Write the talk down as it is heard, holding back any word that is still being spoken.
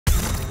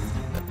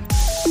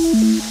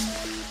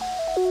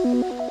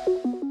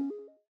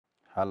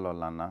Hello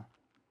learner,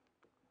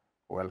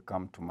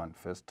 welcome to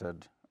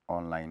Manifested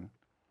Online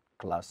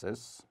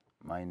Classes.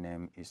 My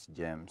name is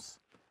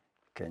James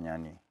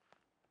Kenyani.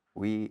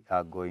 We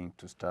are going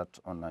to start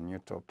on a new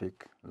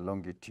topic,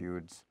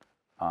 longitudes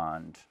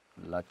and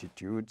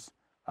latitudes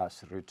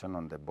as written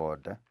on the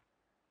board.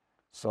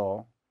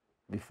 So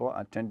before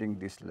attending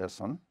this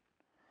lesson,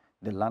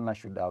 the learner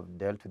should have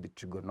dealt with the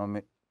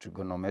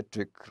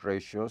trigonometric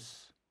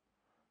ratios,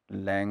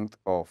 length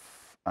of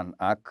an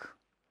arc,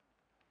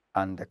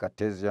 and the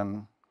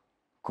Cartesian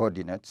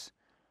coordinates,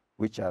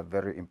 which are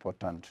very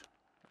important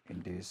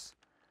in this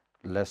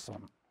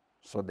lesson.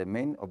 So the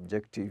main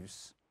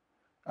objectives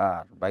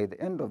are, by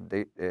the end of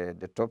the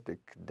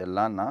topic, the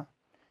learner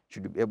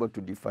should be able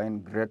to define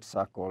great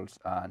circles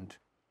and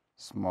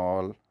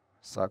small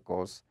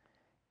circles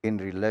in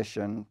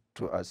relation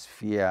to a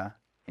sphere,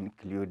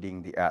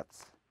 including the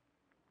Earth.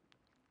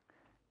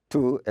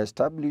 2,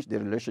 establish the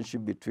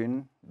relationship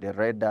between the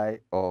radii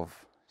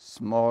of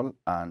small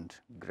and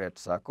great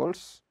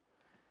circles.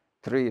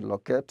 3,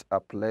 locate a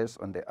place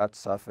on the Earth's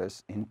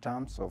surface in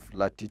terms of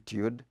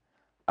latitude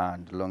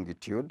and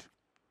longitude.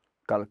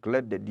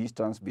 Calculate the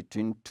distance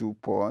between 2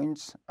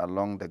 points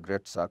along the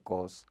great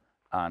circles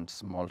and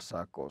small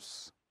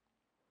circles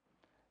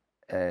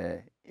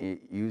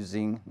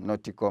using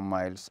nautical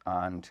miles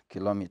and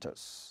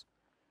kilometers.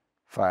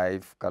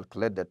 5,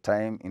 calculate the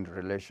time in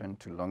relation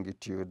to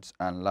longitudes.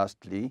 And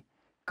lastly,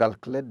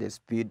 calculate the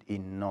speed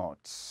in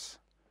knots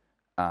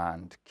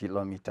and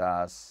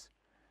kilometers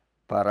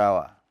per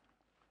hour.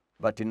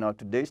 But in our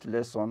today's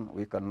lesson,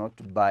 we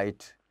cannot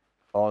bite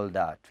all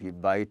that. We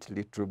bite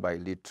little by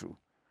little.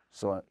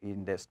 So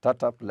in the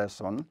startup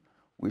lesson,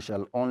 we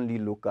shall only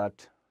look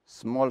at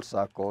small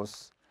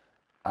circles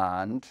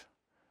and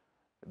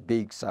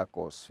big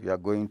circles. We are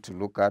going to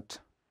look at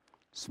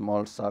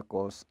small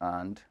circles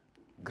and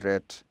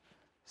great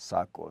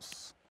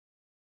circles.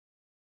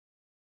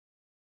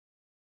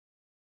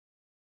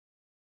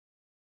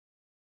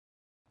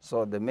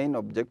 So the main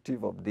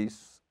objective of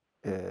this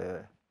we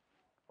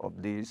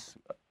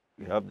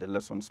have the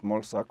lesson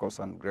small circles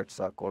and great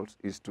circles,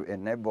 is to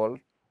enable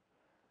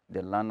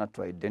the learner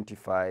to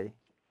identify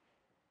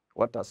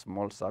what a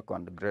small circle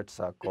and a great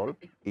circle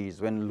is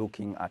when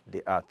looking at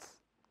the Earth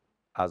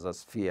as a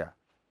sphere.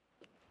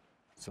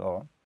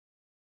 So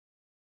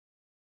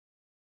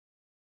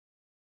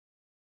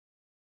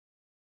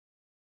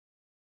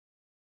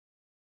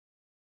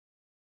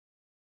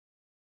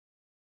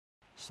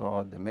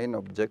the main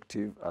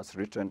objective as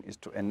written is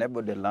to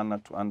enable the learner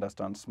to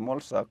understand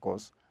small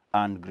circles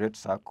and great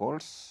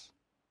circles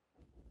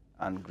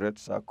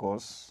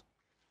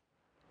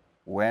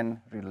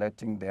when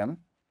relating them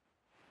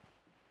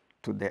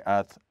to the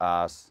Earth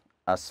as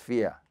a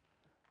sphere.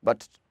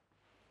 But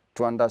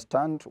to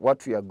understand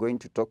what we are going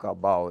to talk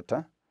about,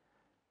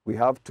 we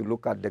have to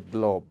look at the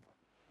globe.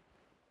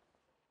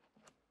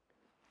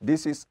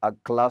 This is a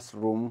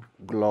classroom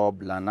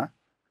globe, learner.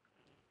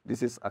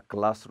 This is a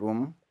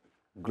classroom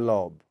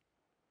globe.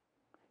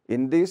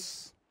 In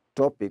this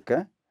topic,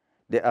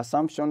 the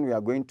assumption we are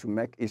going to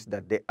make is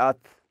that the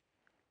Earth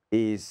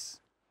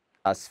is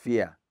a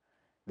sphere.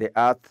 The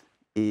Earth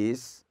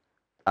is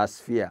a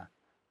sphere.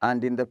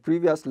 And in the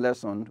previous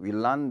lesson, we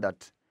learned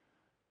that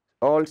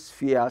all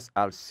spheres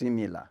are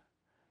similar.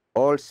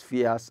 All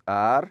spheres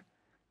are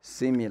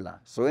similar.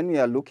 So when we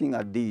are looking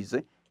at these,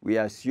 we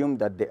assume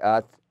that the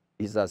Earth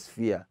is a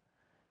sphere.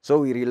 So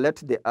we relate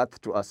the Earth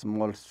to a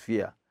small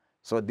sphere.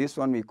 So this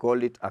one we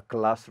call it a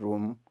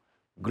classroom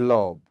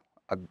globe.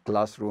 A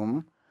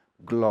classroom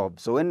globe.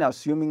 So when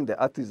assuming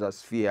the Earth is a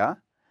sphere,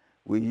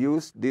 we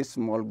use this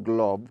small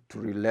globe to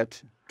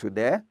relate to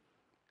the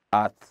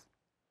Earth.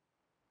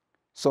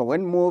 So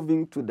when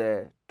moving to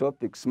the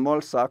topic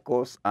small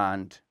circles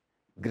and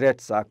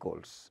great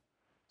circles.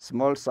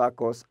 Small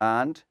circles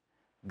and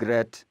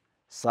great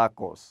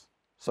circles.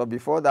 So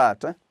before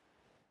that,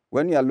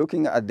 when you are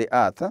looking at the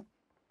Earth,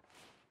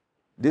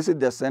 this is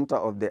the center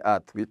of the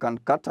Earth. We can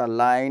cut a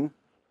line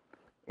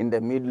in the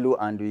middle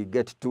and we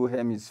get 2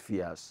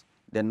 hemispheres,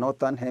 the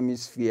northern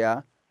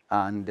hemisphere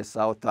and the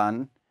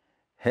southern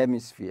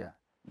hemisphere.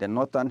 The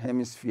northern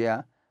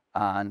hemisphere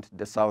and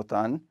the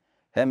southern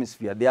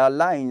hemisphere. There are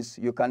lines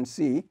you can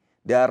see,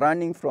 they are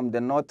running from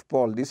the North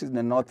Pole. This is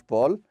the North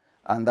Pole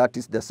and that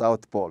is the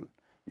South Pole.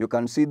 You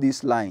can see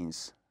these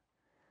lines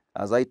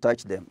as I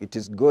touch them. It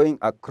is going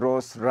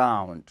across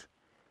round.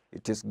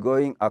 It is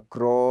going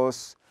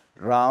across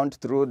round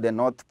through the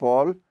North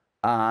Pole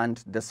and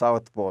the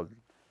South Pole.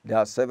 There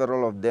are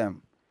several of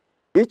them.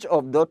 Each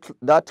of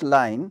that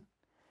line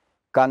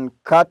can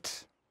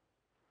cut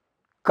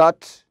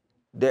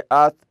the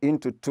Earth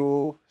into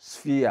 2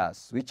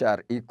 spheres which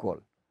are equal.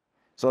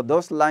 So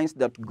those lines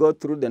that go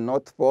through the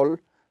North Pole,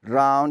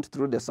 round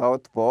through the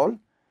South Pole,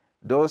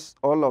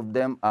 all of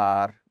them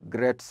are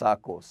great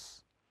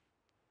circles.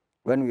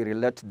 When we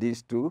relate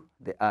these to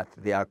the Earth,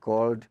 they are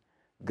called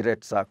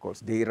great circles.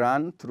 They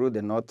run through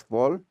the North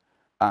Pole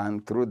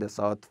and through the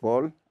South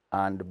Pole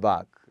and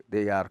back.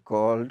 They are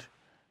called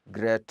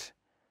great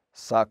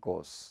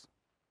circles.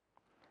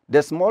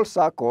 The small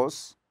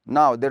circles,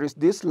 now there is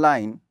this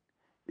line.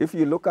 If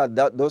you look at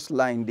those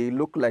lines, they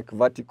look like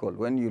vertical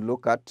when you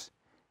look at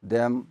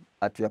them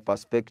at your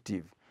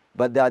perspective.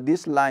 But there are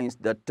these lines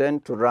that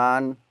tend to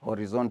run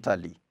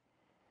horizontally.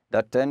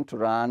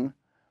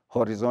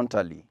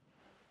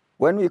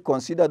 When we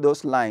consider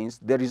those lines,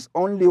 there is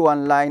only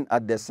one line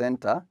at the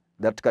center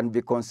that can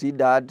be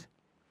considered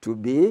to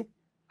be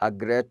a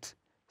great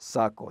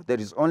circle. There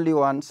is only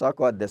one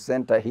circle at the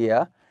center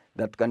here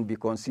that can be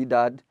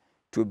considered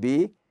to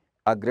be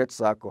a great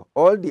circle.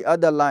 All the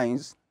other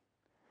lines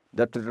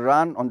that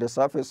run on the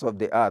surface of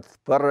the earth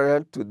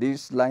parallel to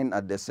this line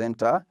at the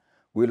center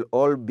will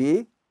all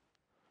be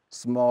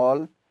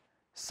small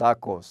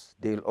circles.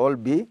 They'll all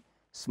be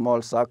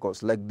small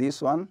circles like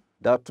this one,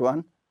 that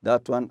one,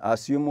 that one,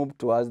 as you move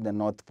towards the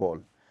North Pole.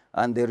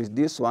 And there is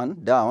this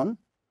one down.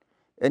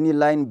 Any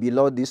line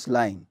below this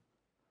line,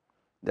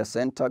 the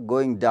center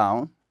going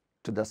down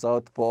to the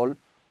South Pole,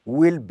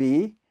 will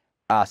be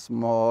a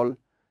small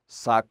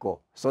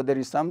circle. So there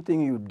is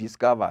something you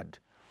discovered.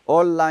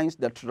 All lines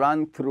that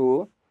run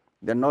through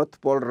the North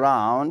Pole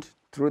round,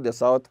 through the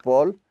South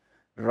Pole,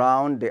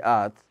 round the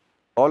Earth,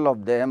 all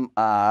of them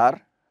are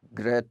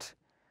great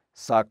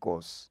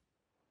circles.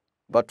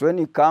 But when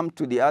you come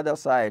to the other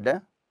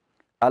side,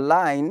 a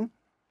line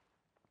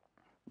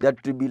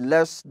that will be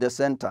less the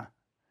center.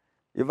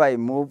 If I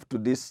move to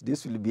this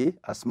will be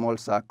a small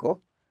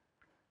circle,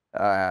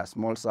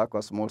 small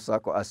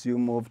circle as you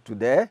move to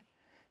the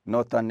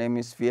northern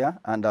hemisphere,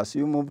 and as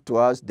you move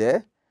towards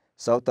the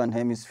southern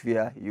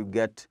hemisphere, you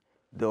get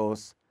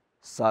those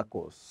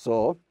circles.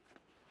 So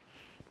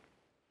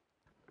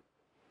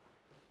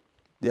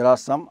there are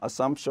some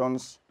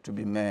assumptions to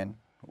be made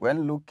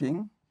when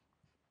looking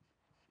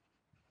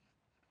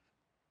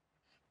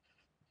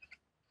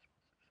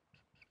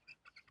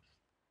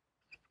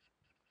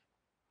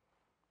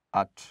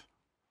at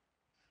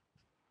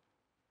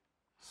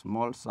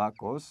small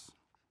circles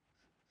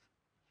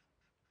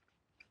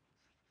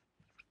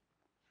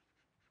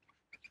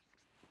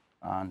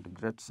and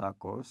great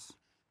circles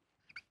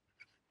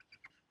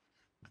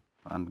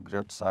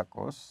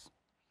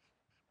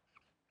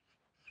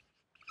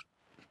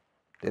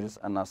there is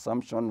an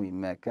assumption we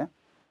make.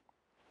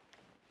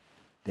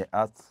 The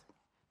Earth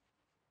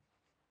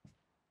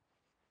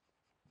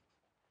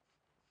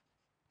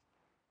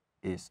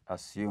is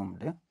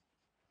assumed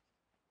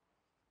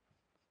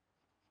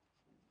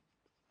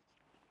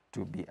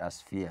to be a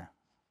sphere.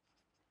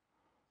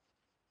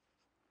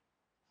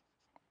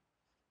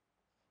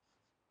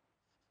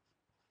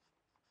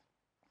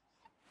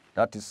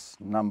 That is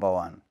number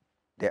one.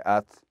 The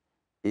Earth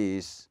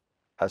is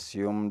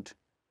assumed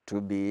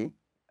to be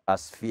a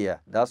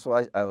sphere. That's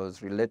why I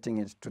was relating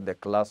it to the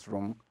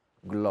classroom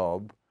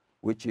globe,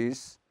 which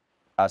is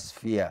a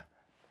sphere.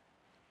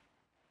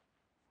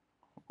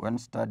 When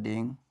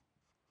studying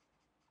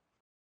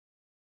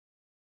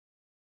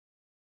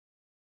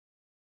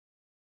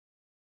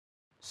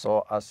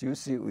so as you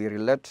see, we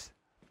relate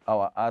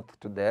our Earth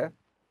to the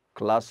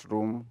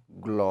classroom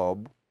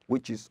globe,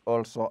 which is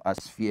also a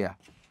sphere,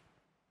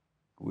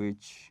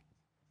 which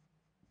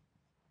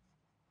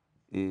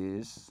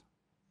is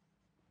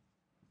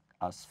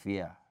a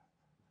sphere.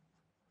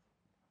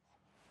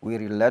 We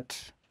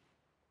relate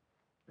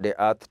the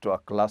Earth to a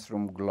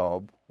classroom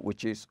globe,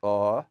 which is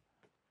a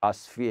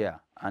sphere.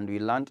 And we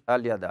learned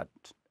earlier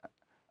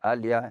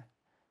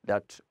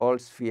that all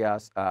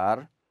spheres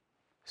are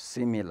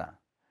similar.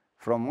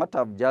 From what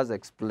I've just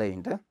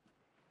explained,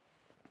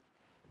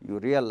 we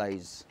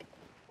realize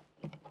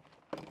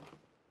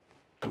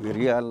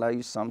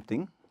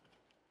something.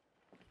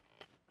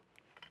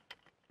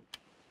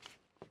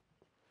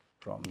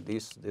 From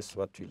this is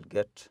what you'll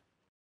get.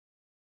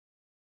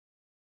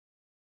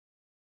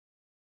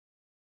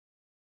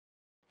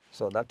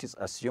 So that is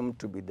assumed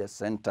to be the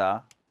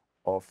center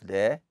of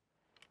the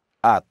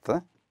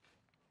Earth.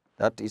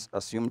 That is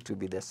assumed to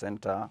be the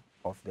center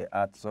of the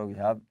Earth. So we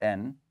have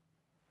N,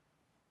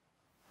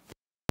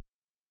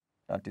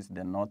 that is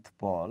the North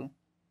Pole.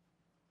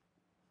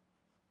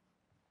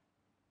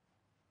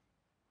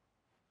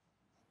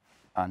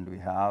 And we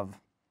have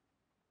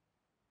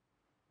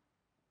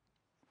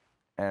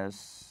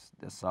S,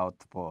 the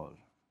South Pole.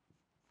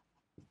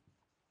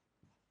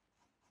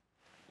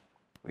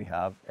 We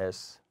have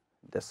S,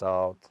 the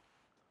South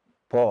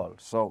Pole.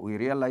 So we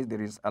realize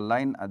there is a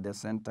line at the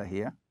center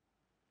here.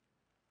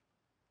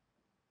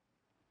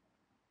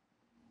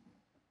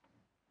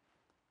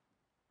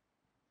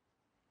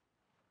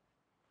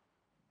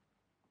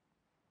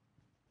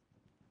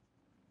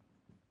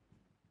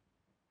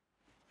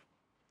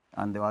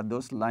 And there were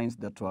those lines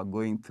that were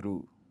going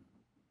through.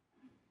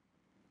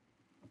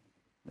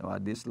 There were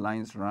these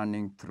lines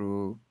running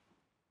through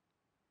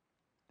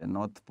the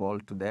North Pole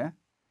to the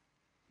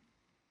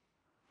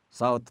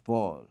South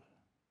Pole.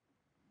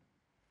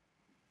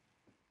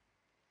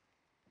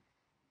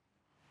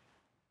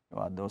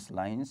 There were those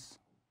lines.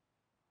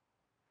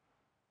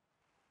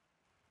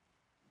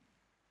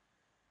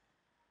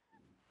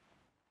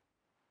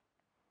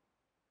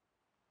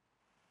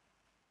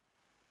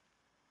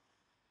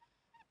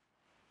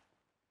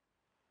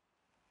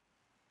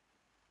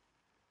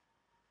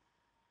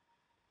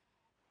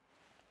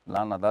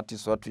 Lana, that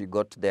is what we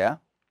got there.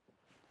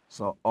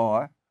 So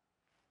O,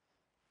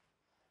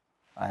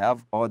 I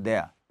have O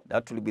there.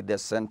 That will be the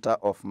center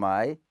of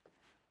my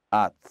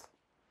earth.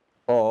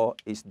 O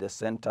is the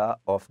center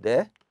of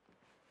the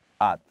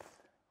earth.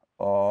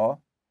 O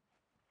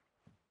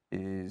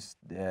is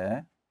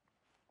the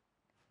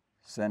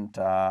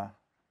center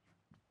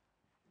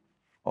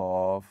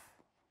of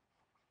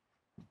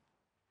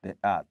the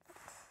earth.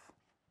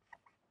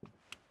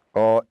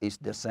 O is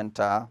the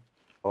center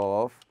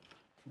of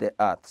the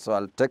earth. So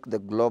I'll take the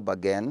globe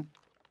again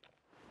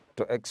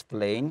to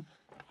explain.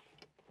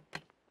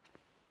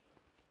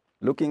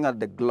 Looking at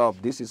the globe,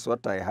 this is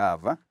what I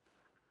have.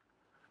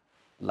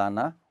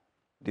 Lana,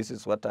 this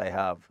is what I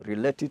have,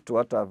 related to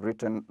what I've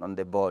written on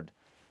the board.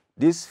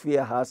 This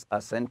sphere has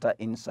a center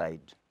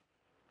inside.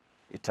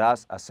 It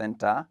has a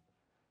center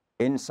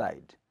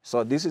inside.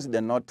 So this is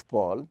the North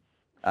Pole,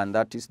 and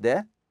that is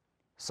the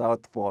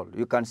South Pole.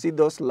 You can see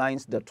those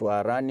lines that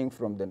were running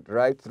from the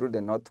right through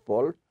the North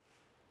Pole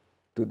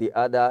to the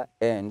other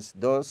ends.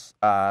 Those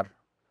are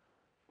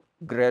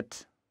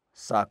great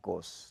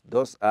circles.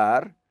 Those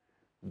are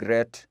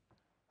great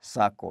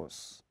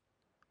circles.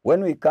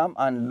 When we come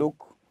and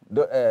look,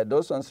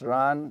 those ones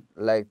run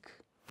like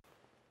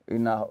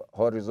in a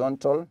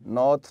horizontal,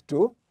 north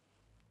to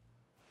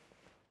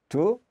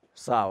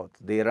south.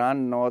 They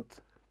run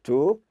north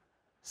to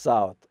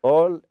south.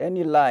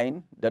 Any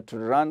line that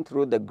run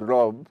through the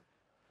globe,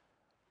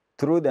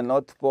 through the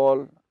North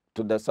Pole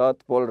to the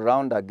South Pole,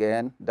 round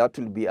again, that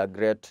will be a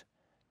great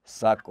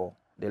circle.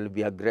 There will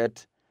be a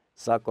great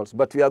circles.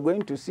 But we are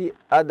going to see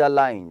other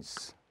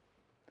lines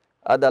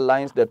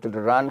that will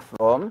run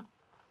from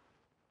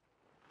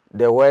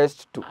the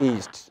west to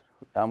east.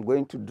 I'm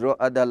going to draw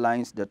other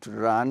lines that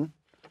run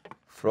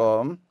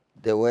from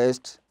the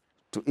west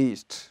to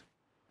east.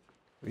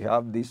 We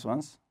have these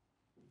ones.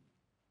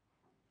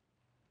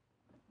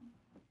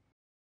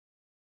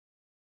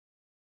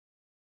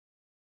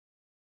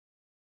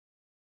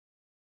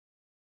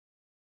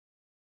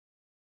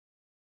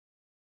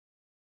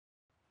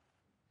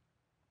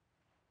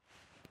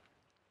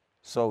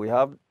 So we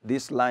have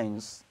these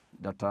lines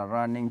that are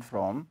running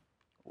from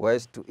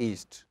west to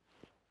east.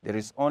 There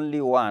is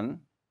only one.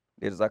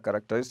 There is a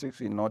characteristic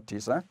we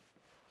notice.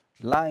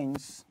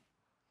 Lines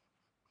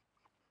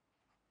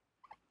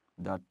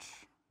that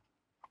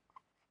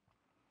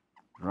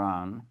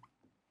run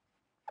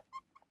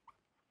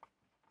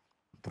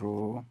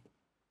through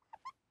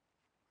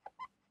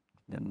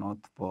the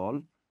North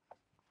Pole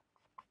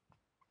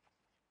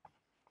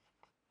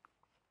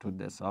to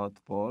the South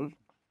Pole,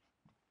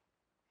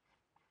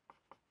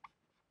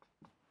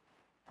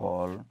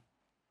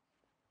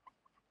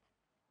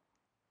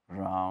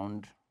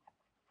 round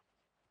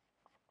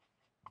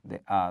the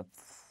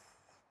earth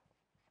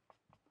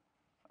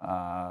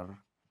are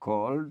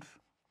called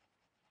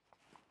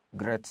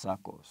great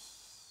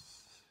circles.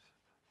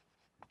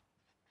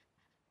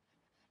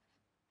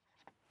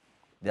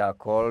 They are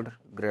called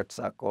great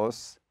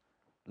circles,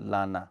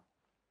 Lana.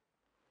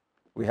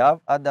 We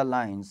have other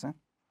lines.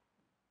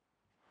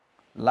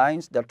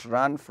 Lines that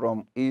run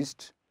from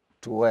east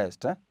to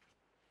west.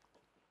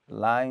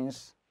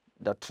 Lines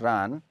that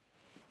run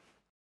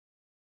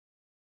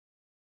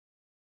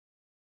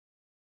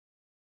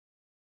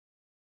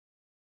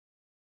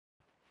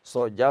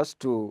so just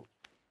to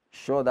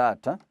show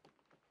that, to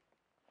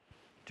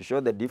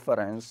show the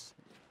difference,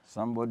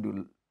 somebody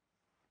would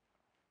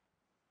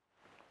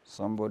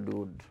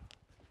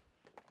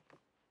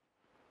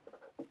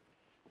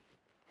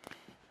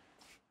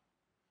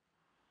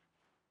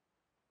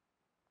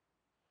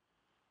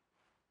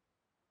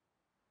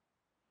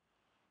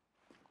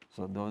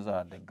so those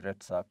are the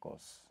great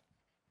circles.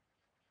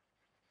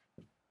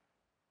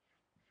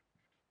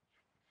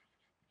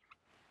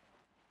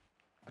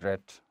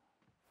 Great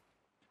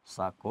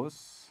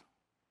circles.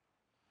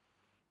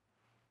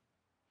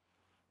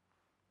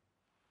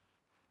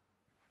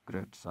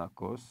 Great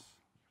circles.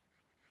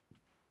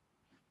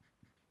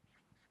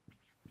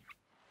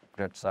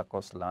 Great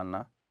circles,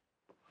 Lana.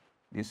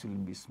 This will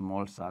be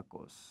small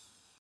circles.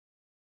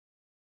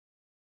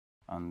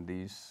 And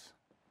these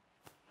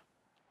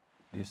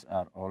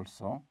are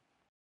also.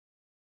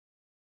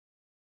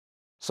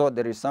 So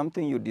there is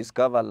something you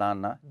discover,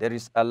 Lana. There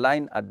is a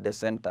line at the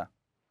center.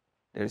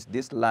 There is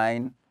this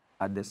line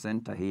at the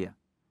center here.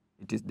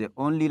 It is the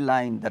only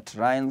line that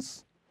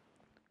runs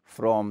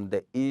from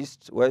the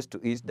west to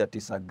east that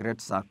is a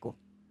great circle.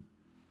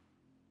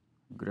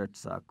 Great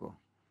circle.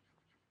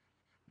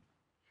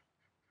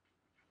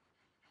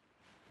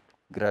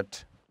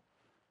 Great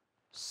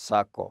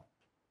circle.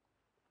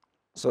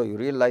 So you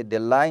realize the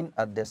line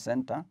at the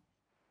center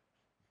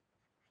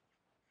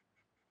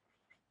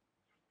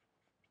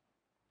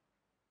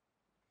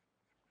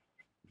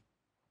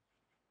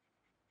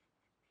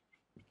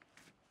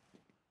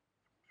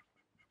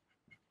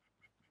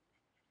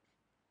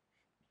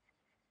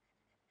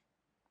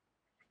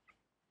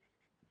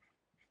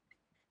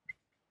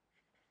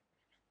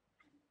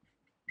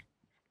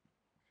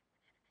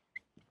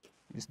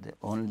is the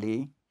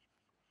only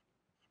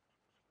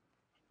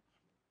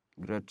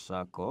great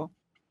circle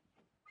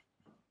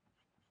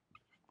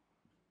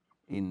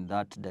in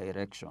that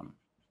direction.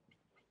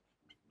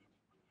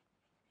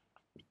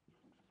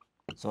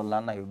 So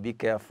learner, you be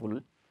careful.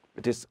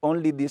 It is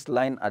only this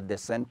line at the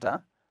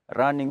center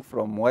running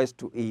from west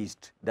to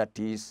east that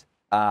is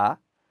a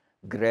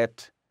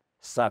great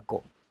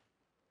circle.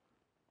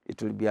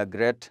 It will be a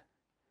great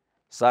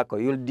circle.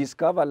 You'll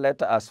discover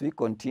later as we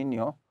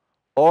continue,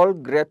 all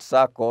great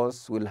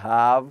circles will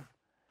have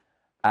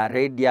a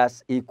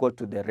radius equal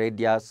to the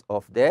radius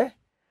of the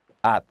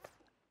earth.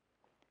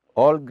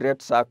 All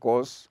great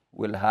circles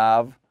will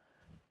have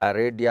a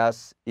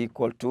radius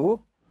equal to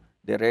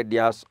the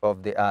radius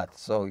of the earth.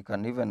 So we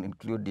can even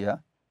include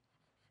here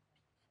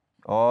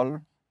all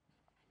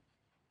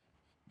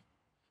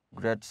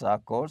great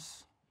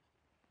circles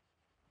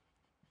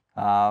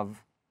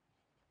have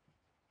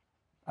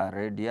a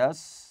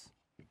radius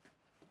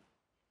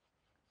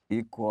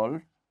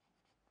equal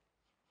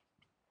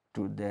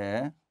to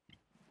the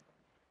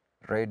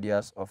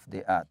radius of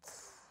the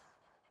earth.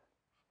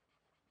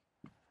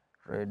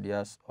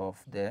 Radius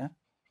of the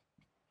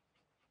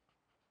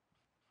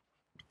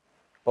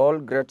all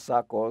great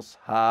circles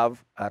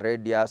have a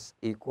radius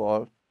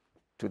equal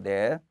to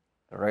the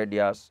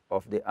radius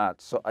of the earth.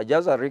 So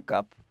just a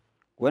recap,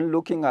 when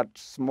looking at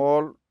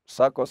small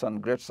circles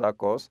and great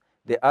circles,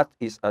 the earth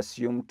is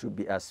assumed to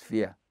be a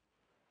sphere.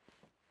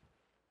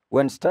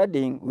 When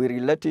studying, we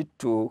relate it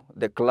to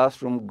the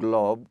classroom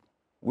globe,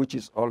 which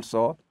is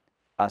also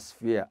a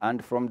sphere.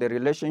 And from the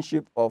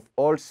relationship of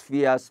all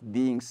spheres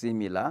being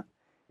similar,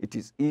 it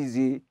is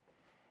easy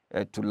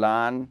to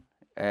learn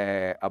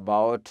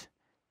about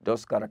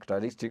those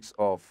characteristics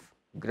of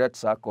great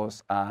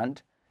circles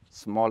and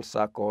small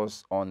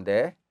circles on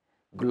the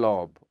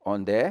globe,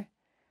 on the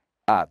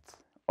earth,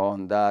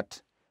 on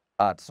that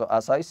earth. So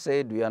as I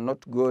said, we are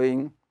not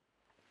going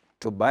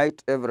to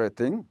bite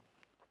everything.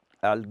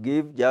 I'll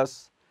give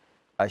just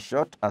a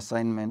short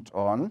assignment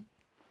on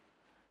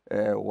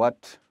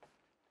what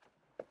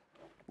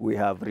we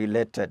have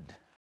related.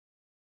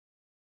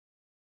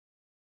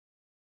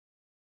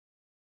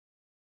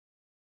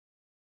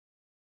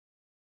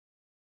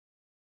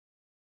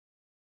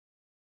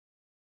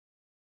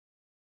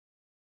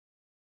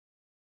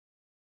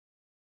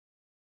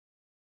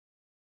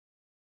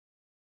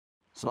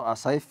 So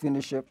as I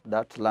finish up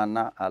that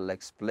learner, I'll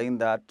explain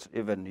that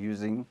even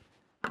using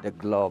the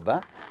globe.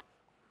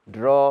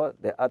 Draw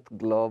the earth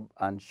globe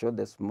and show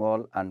the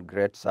small and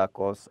great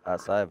circles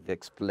as I've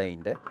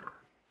explained.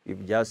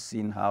 You've just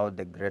seen how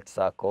the great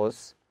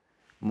circles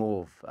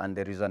move, and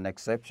there is an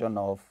exception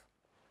of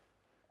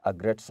a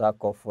great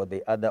circle for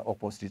the other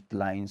opposite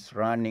lines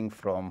running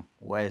from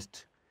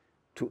west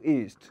to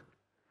east.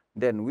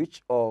 Then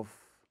which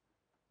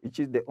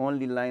is the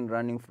only line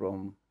running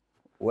from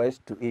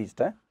west to east?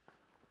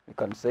 You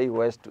can say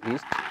west to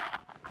east,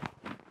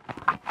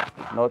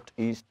 not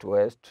east to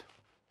west,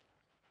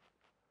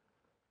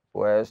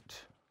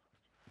 west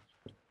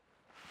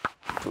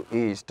to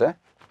east,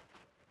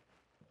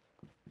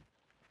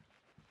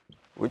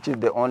 which is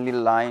the only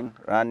line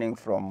running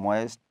from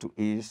west to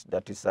east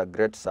that is a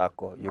great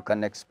circle. You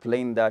can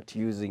explain that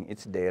using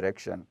its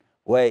direction.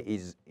 Where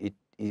is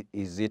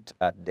it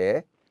at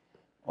there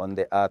on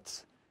the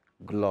Earth's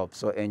globe?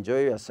 So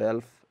enjoy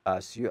yourself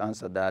as you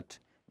answer that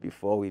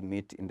before we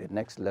meet in the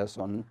next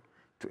lesson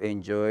to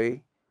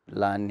enjoy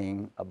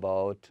learning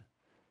about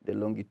the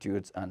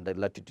longitudes and the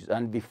latitudes.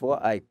 And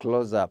before I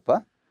close up,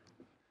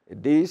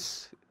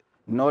 this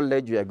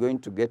knowledge we are going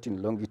to get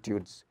in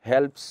longitudes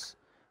helps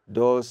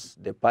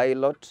the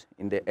pilot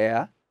in the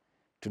air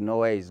to know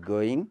where he's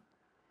going,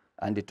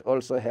 and it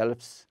also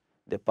helps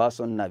the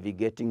person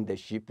navigating the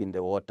ship in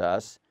the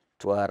waters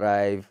to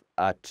arrive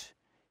at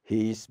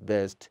his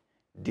best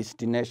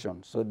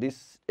destination. So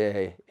this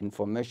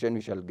information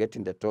we shall get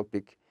in the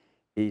topic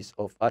is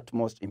of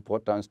utmost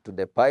importance to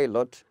the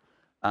pilot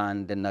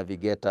and the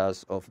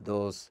navigators of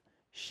those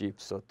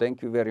ships. So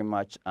thank you very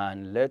much,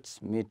 and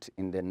let's meet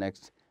in the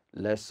next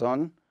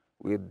lesson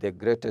with the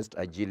greatest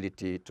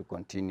agility to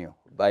continue.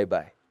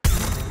 Bye-bye.